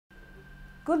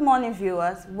Good morning,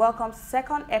 viewers. Welcome to the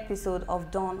second episode of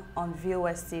Dawn on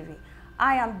VOS TV.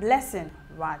 I am Blessing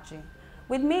Raji.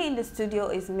 With me in the studio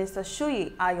is Mr.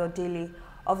 Shuyi Ayodele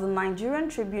of the Nigerian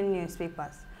Tribune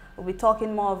newspapers. We'll be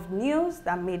talking more of news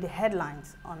that made the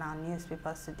headlines on our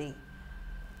newspapers today.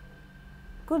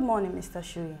 Good morning, Mr.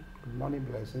 Shuyi. Good morning,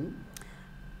 Blessing.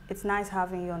 It's nice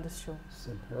having you on the show.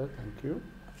 Same here, thank you.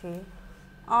 Okay.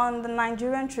 On the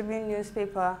Nigerian Tribune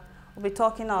newspaper, we'll be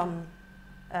talking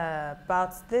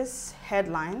about this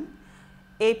headline: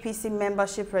 APC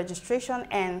membership registration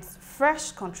ends,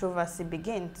 fresh controversy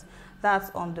begins.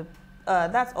 That's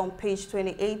on page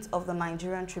 28 of the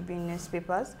Nigerian Tribune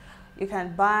newspapers. You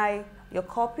can buy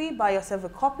yourself a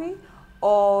copy,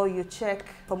 or you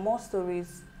check for more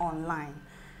stories online.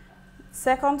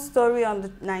 Second story on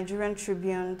the Nigerian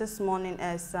Tribune this morning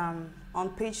is on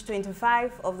page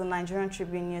 25 of the Nigerian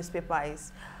Tribune newspaper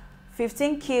is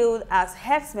 15 killed as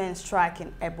herdsmen strike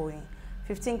in Ebonyi.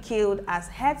 15 killed as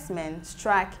herdsmen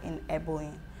strike in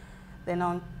Ebonyi. Then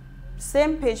on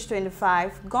same page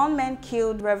 25, gunmen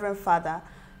killed Reverend Father,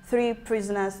 3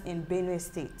 prisoners in Benue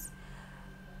State.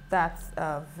 That's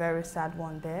a very sad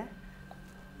one there.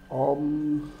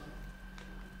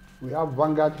 We have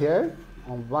Vanguard here.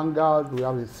 On Vanguard, we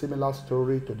have a similar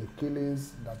story to the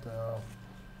killings that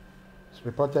is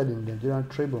reported in the Nigerian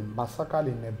Tribune. Massacre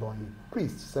in Ebonyi.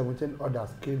 Priests, 17 others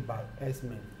killed by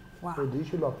herdsmen. Wow. So the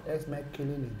issue of herdsmen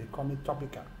killing is becoming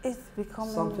topical. It's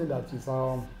becoming something that is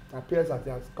appears that it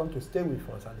has come to stay with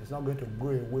us and it's not going to go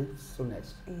away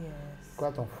soonest. Yes.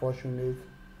 Quite unfortunate.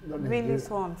 Really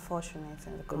so unfortunate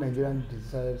in the country. Nigerian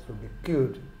deserves to be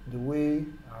killed the way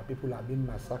people are being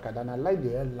massacred. And I like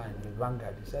the headline, the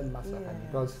Vanguard, it said massacre, yes,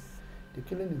 because the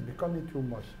killing is becoming too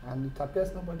much. And it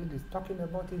appears nobody is talking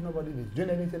about it, nobody is doing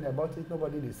anything about it,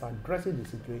 nobody is addressing the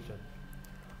situation.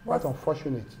 Quite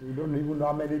unfortunate. We don't even know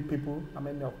how many people, how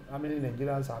many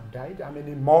Nigerians have died, how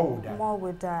many more will die. More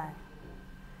will die.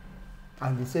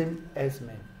 And the same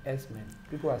S-men.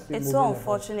 People are still It's moving. so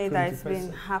unfortunate that it's 20%.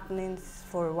 been happening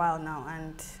for a while now,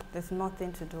 and there's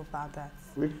nothing to do about that.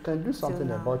 We can do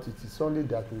something about it. It's only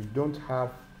that we don't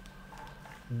have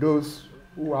those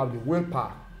who have the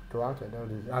willpower to act on all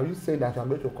this. Are you saying that you are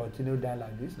going to continue down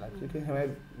like this? Like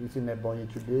it's in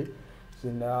Ebonyi today, it's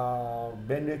in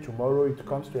Benue tomorrow, it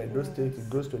comes to Edo State, it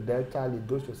goes to Delta, it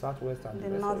goes to Southwest, and the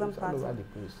rest northern of it, all part. over the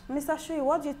place. Mr. Shui,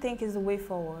 what do you think is the way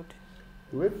forward?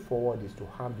 The way forward is to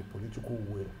have the political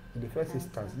will. In the first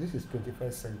instance, this is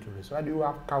 21st century, so why do you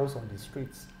have cows on the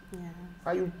streets? Yeah.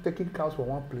 Why are you taking cows from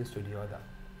one place to the other?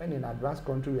 When in advanced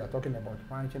country, we are talking about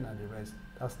ranching and the rest.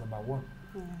 That's number one.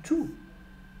 Yeah. 2,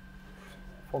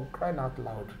 for crying out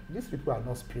loud, these people are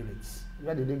not spirits.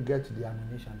 Where did they get the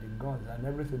ammunition, the guns, and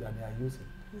everything that they are using?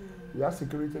 We have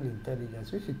security and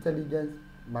intelligence. Which intelligence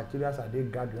materials are they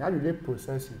gathering? How do they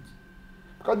process it?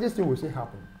 Because this thing will still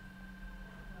happen.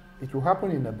 It will happen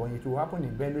in Ebonyi, it will happen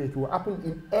in Benue, it will happen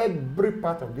in every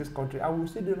part of this country. I will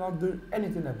still do not do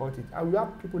anything about it. And we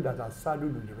have people that are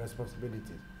saddled with the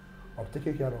responsibilities of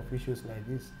taking care of issues like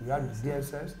this. You have the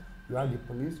DSS, you have the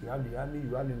police, you have the army,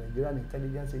 you have the Nigerian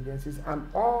intelligence agencies, and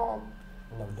all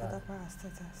of that.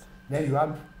 Then you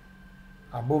have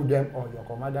above them or your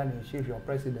commander-in-chief, your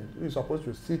president, who is supposed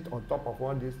to sit on top of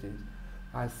all these things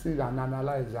and sit and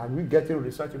analyze. Are we getting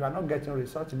research? If you are not getting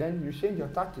research, then you change your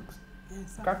tactics.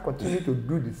 Yes, you can't continue to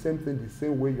do the same thing the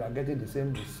same way. You are getting the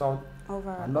same result,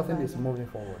 and nothing is moving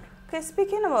forward. Okay,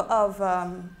 speaking of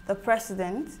the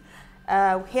president,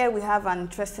 here we have an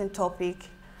interesting topic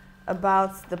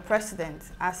about the president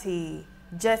as he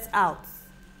jets out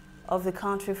of the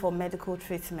country for medical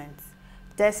treatment,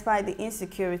 despite the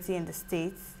insecurity in the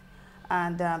states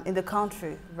and in the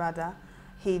country rather.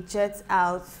 He jets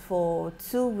out for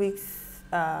 2 weeks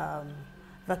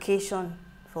vacation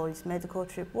for his medical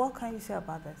trip. What can you say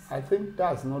about this? I think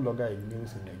that's no longer a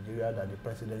news in Nigeria that the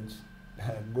president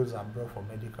goes abroad for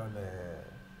medical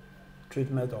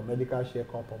treatment or medical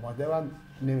check-up or whatever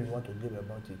name you want to give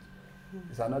about it.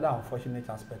 It's another unfortunate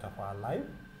aspect of our life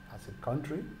as a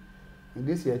country. In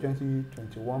this year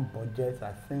 2021 budget,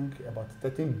 I think about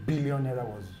 13 billion naira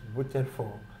was voted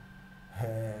for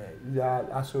the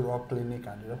Aso Rock Clinic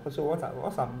and the rest. So what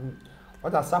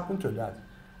has happened to that?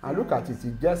 And look at it,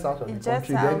 he gets out of the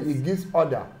country, then he gives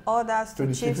orders to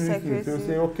the chief secretary to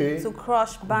say, okay, to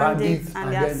crush bandits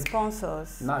and their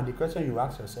sponsors. Now the question you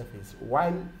ask yourself is,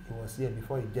 while he was here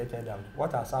before he jetted out,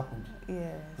 what has happened?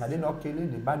 Yes. Are they not killing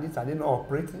the bandits? Are they not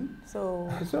operating? So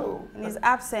in his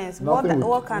absence, absence,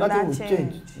 what can that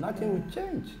change? Nothing will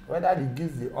change. Whether he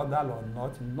gives the order or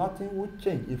not, nothing will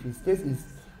change. If he stays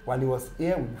while he was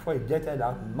here before he jetted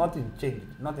out, nothing changed,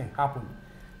 nothing happened.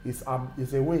 It's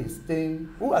a way of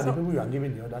staying. Who are the people you are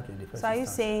giving the order to in the first So are you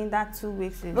instance? saying that 2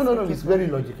 weeks is... No, it's very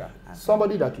logical. Okay.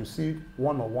 Somebody that you see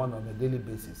one-on-one on a daily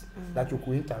basis, that you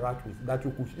could interact with, that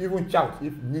you could even shout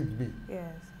if need be.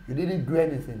 Yes. You didn't do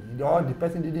anything, or the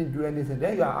person didn't do anything,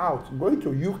 then you are out, going to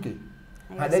UK,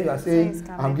 and then you are saying,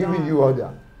 I'm giving you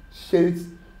order, shades,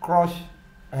 crush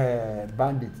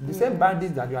bandits. The same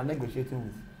bandits that you are negotiating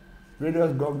with.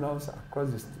 Various governors across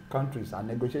the countries are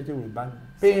negotiating with bandits,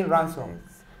 paying ransom.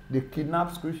 They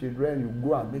kidnap school children, you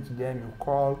go and meet them, you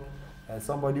call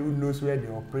somebody who knows where they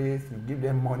operate, you give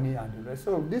them money and the rest.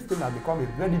 So this thing has become a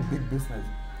very big business.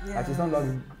 Yes. That is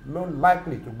not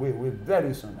likely to go away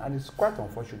very soon. And it's quite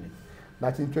unfortunate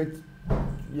that in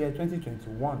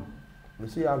 2021, we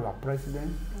see our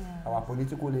president, our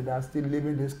political leaders still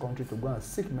leaving this country to go and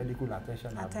seek medical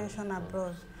attention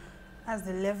abroad. That's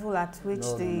the level at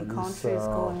which the country is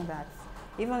going. That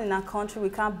even in our country, we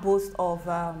can't boast of...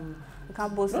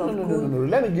 No.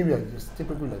 Let me give you a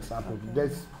typical example. Okay.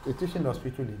 There's a teaching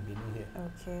hospital in Benin here.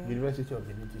 Okay. University of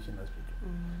Benin Teaching Hospital.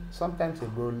 Sometimes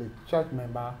ago, a church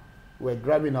member, we were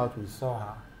driving out, we saw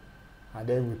her, and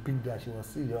then we picked her. She was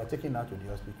sick. They were taken her to the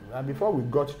hospital. And before we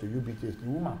got to UBTH, the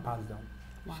woman passed down.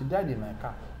 Wow. She died in my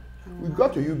car. We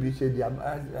got to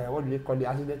UBTH, what do they call the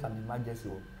accident and emergency?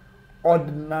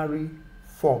 Ordinary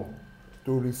form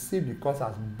to receive the course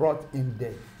as brought in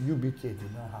there. UBTH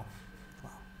did not have.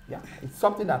 Yeah, it's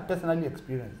something that I personally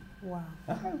experienced. Wow.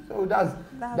 So that's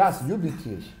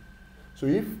UBTH. So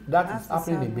if that is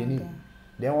happening in Benin,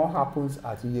 then what happens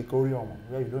at Iyekori,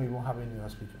 where you don't even have any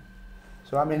hospital?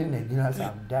 So how many Nigerians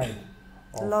have died?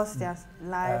 Lost their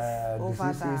life over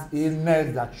diseases,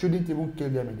 illness that shouldn't even kill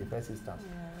them in the first instance.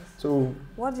 Yes. So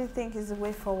what do you think is the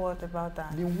way forward about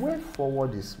that? The way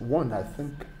forward is, one, I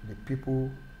think the people,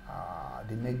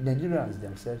 the Nigerians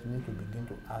themselves need to begin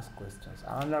to ask questions.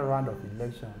 Another round of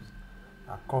elections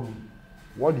are coming.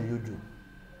 What do? You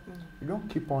don't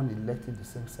keep on electing the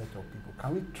same set of people.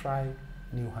 Can we try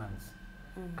new hands?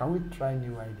 Can we try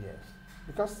new ideas?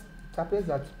 Because it appears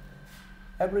that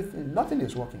nothing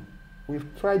is working. We've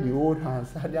tried the old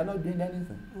hands and they are not doing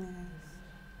anything.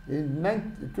 Yes. In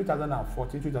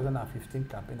 2014, 2015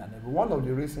 campaign, and one of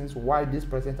the reasons why this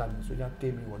present administration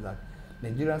came in was that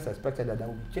Nigerians expected that there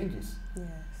would be changes. Yes.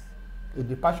 A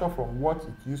departure from what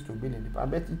it used to be in the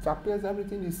past. But it appears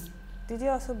everything is... Did you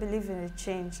also believe in a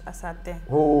change as at then?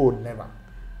 Oh, never.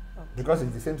 Okay. Because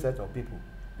it's the same set of people.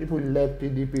 People left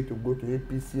PDP to go to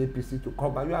APC, APC to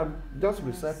come back. You are just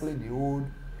recycling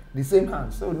the same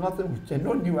hands. So nothing will change.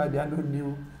 No new idea, no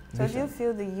new... So do you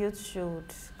feel the youth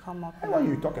should come up? When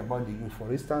you talk about the youth,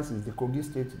 for instance, is the Kogi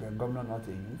State the governor not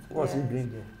a youth? What's he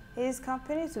doing there? He is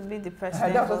campaigning to be the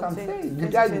president. That's what I'm saying. The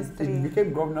guy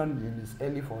became governor in his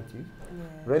early 40s,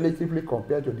 relatively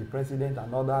compared to the president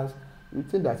and others. You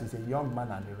think that he's a young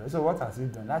man and the rest. So what has he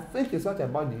done? I think it's not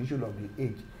about the issue of the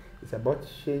age. It's about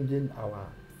changing our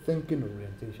thinking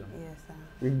orientation. Yes, sir.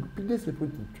 We these people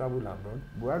to travel abroad.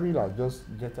 Buhari has just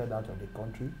jetted out of the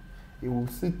country. He will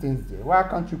see things there. Why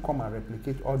can't you come and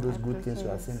replicate all those good things you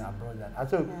are seeing abroad? And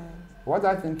so what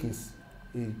I think is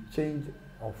a change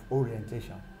of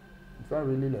orientation. It's not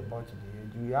really about the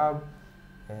age. We have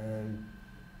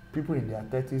people in their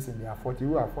 30s, in their 40s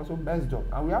who have also messed up.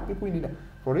 And we have people in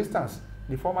for instance,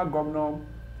 the former governor,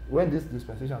 when this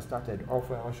dispensation started, of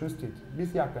Osun State,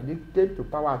 B.C. Akande came to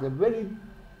power at a very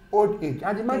old age.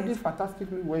 And the man did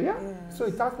fantastically well. Yeah? Yes. So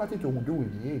it has nothing to do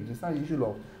with the age. It's not an issue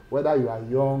of whether you are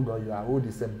young or you are old.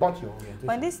 It's about your orientation.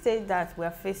 But in this stage that we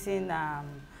are facing a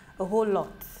whole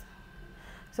lot.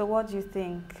 So what do you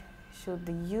think? Should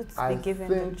the youth be given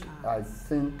the chance? I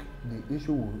think the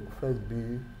issue will first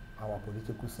be our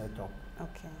political setup.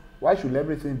 Okay. Why should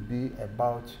everything be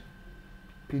about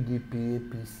PDP,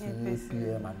 APC,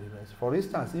 APM, and the rest? For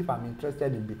instance, if I'm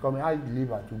interested in becoming, I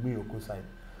live at Ugbe-Yoko side,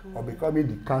 or becoming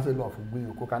the councillor of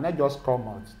Ugbe-Yoko, can I just come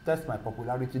out, test my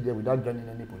popularity there without joining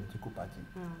any political party?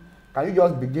 Can you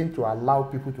just begin to allow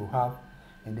people to have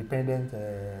independent,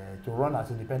 to run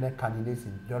as independent candidates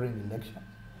during the election?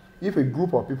 If a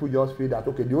group of people just feel that,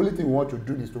 okay, the only thing we want to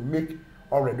do is to make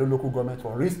already local government,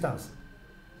 for instance,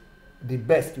 the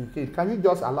best you can you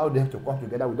just allow them to come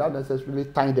together without necessarily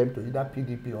tying them to either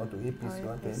PDP or to APC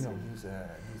or to any of these?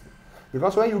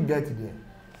 Because when you get there,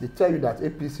 they tell you that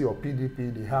APC or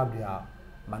PDP, they have their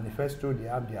manifesto, they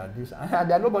have their this, and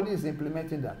nobody is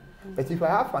implementing that. But if I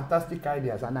have fantastic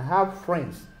ideas and I have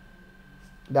friends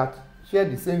that share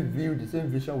the same view, the same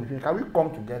vision with me, can we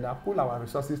come together, pull our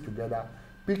resources together,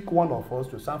 pick one of us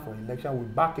to stand for election, we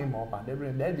back him up, and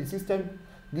everything. Then the system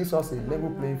gives us a level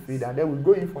playing field, and then we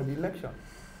go in for the election.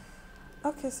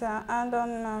 Okay, sir.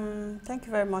 And thank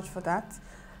you very much for that.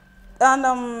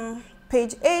 And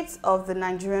Page 8 of the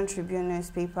Nigerian Tribune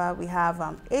newspaper, we have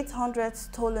 800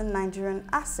 stolen Nigerian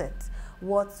assets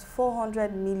worth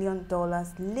 $400 million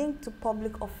linked to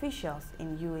public officials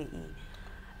in UAE,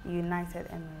 United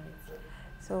Emirates.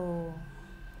 So,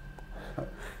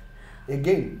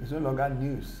 again, it's no longer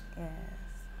news. yes.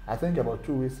 I think about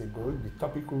 2 weeks ago, the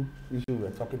topical issue we were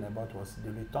talking about was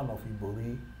the return of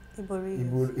Ibori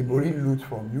loot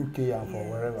from UK and from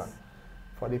wherever.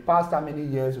 For the past how many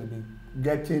years, we've been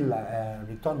getting like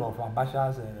return of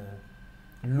Abacha's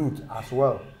loot as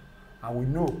well. And we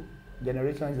know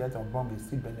generations yet unborn will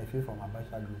still benefit from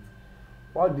Abacha loot.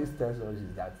 What this tells us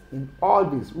is that in all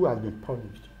this, who has been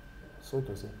punished, so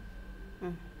to say?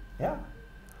 Yeah.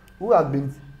 Who has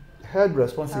been held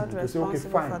responsible to say, okay,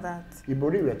 fine.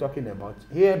 Ibori we're talking about,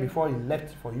 here before he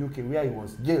left for UK, where he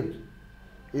was jailed,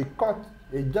 a court,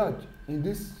 a judge in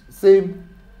this same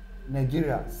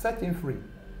Nigeria set him free.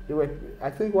 There were, I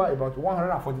think, about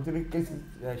 143 cases,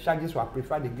 charges were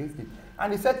preferred against him.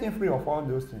 And he set him free of all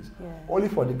those things. Yes. Only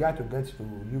for the guy to get to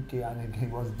UK and he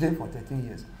was jailed for 13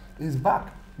 years. He's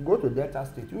back. Go to Delta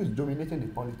State. Who is dominating the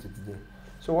politics there?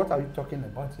 So what are you talking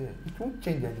about here? It won't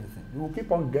change anything. You will keep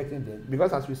on getting there.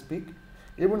 Because as we speak,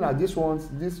 even at this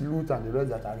loot and the rest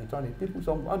that are returning, people,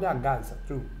 some other guys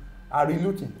too, are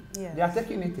relooting. Yes. They are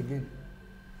taking it again.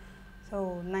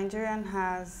 So Nigerian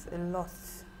has a lot.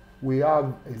 We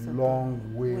have a long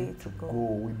way to go.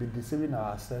 We've been deceiving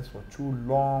ourselves for too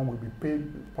long. We've been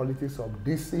paying politics of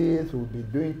disease. We'll be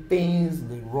doing things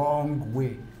the wrong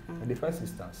way. In the first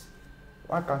instance,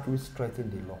 why can't we strengthen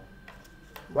the law?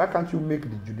 Why can't you make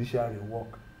the judiciary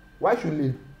work? Why should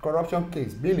a corruption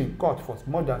case be in court for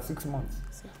more than 6 months?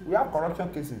 We have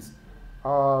corruption cases.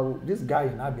 This guy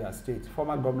in Abia State,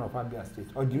 former governor of Abia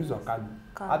State, Odiuso Okagbue,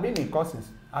 I've been in court since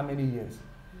how many years?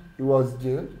 He was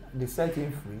jailed, they set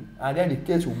him free, and then the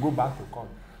case will go back to court.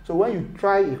 So when you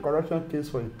try a corruption case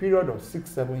for a period of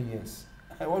 6-7 years,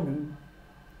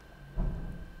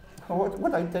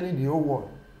 what are you telling the whole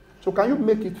world? So can you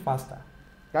make it faster?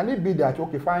 Can it be that,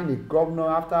 okay, fine, the governor,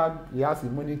 after he has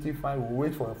immunity, fine, will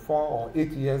wait for 4 or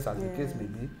 8 years, as the case may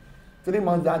be. 3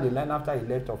 months down the line after he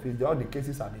left office, all the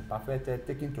cases have been perfected,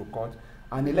 taken to court,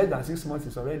 and in less than 6 months,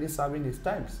 he's already serving his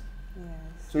times. Yes.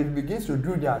 So if he begins to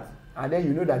do that, and then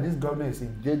you know that this government is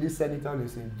in jail, this senator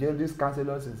is in jail, this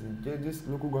councillor is in jail, this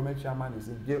local government chairman is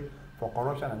in jail for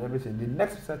corruption and everything, the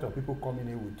next set of people coming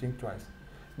in will think twice.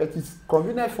 But it's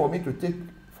convenient for me to take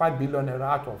 5 billion naira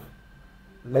out of,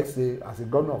 let's say, as a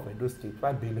governor of Edo State,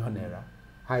 5 billion naira.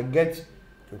 I get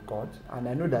to court, and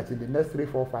I know that in the next 3,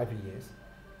 4, 5 years,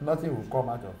 nothing will come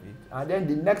out of it. And then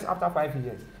the next, after 5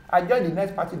 years, I join the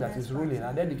next party that is ruling,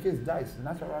 and then the case dies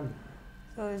naturally.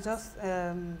 So it's just,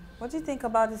 what do you think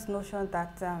about this notion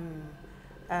that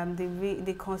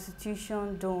the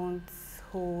Constitution don't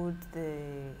hold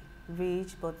the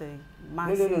rich, but the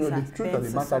masses? No. The truth of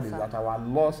the matter is that our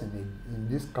laws in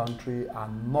this country are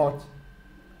not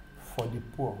for the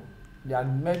poor. They are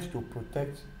meant to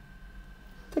protect.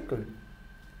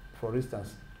 For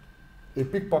instance, a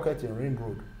pickpocket in Ring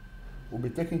Road will be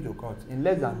taken to court. In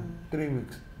less than 3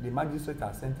 weeks, the magistrate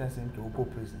has sentenced him to Oko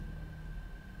prison.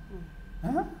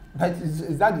 Huh? But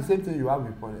is that the same thing you have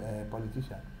with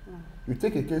politicians? You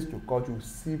take a case to court, you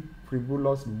see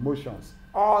frivolous motions,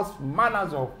 all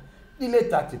manners of delay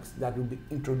tactics that will be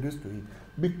introduced to it.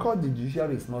 Because the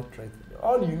judiciary is not threatened,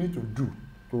 all you need to do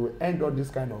to end all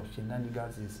this kind of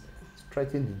shenanigans is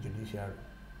strengthen the judiciary.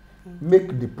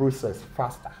 Make the process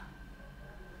faster.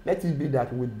 Let it be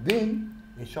that within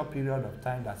a short period of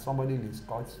time that somebody is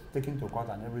caught, taken to court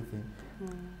and everything,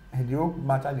 and the whole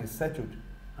matter is settled,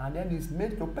 and then it's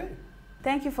made to pay.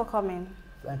 Thank you for coming.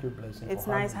 Thank you, Blessing. It's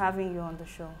nice having you on the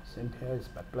show. Same here, it's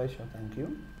my pleasure. Thank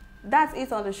you. That's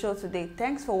it on the show today.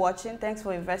 Thanks for watching. Thanks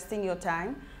for investing your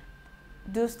time.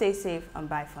 Do stay safe and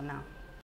bye for now.